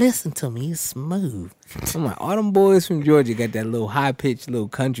got to listen to me. It's smooth. I'm like, all them boys from Georgia got that little high-pitched little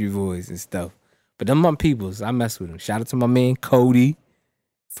country voice and stuff. But them my peoples. I mess with them. Shout out to my man Cody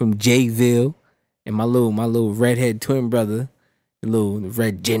from Jayville and my little redhead twin brother, the little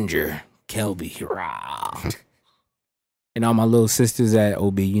red ginger, Kelby. And all my little sisters at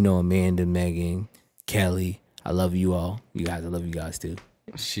OB, you know, Amanda, Megan, Kelly. I love you all. You guys, I love you guys too.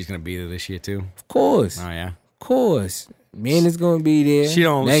 She's gonna be there this year too. Of course. Oh yeah. Of course. Amanda's gonna be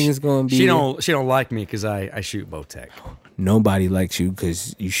there. Megan's gonna be there. She don't like me because I shoot Bowtech. Nobody likes you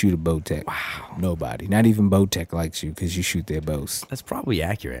because you shoot a Bowtech. Wow. Nobody. Not even Bowtech likes you because you shoot their bows. That's probably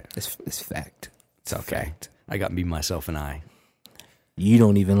accurate. It's fact. It's okay. Fact. I got me, myself, and I. You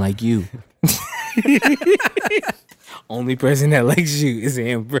don't even like you. Only person that likes you is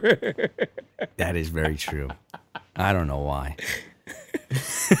Amber. That is very true. I don't know why.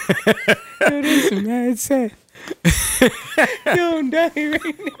 That is mad sad. Yo, I'm dying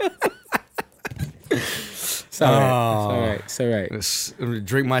right now. It's all right. It's all right.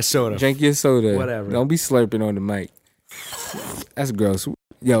 Drink my soda. Drink your soda. Whatever. Don't be slurping on the mic. That's gross.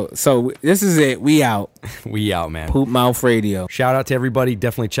 Yo, so this is it. We out. We out, man. Poop Mouth Radio. Shout out to everybody.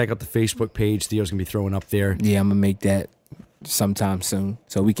 Definitely check out the Facebook page. Theo's going to be throwing up there. Yeah, I'm going to make that sometime soon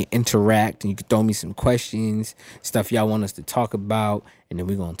so we can interact and you can throw me some questions, stuff y'all want us to talk about, and then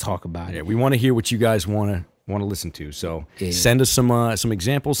we're going to talk about it. Yeah, we want to hear what you guys want to listen to. So send us some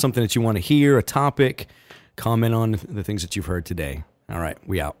examples, something that you want to hear, a topic. Comment on the things that you've heard today. All right,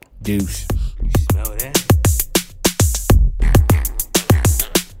 we out. Deuce. You smell that?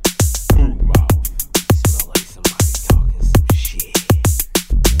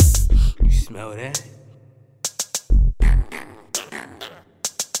 Smell that?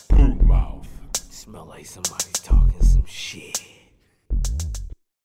 Poop mouth. Smell like somebody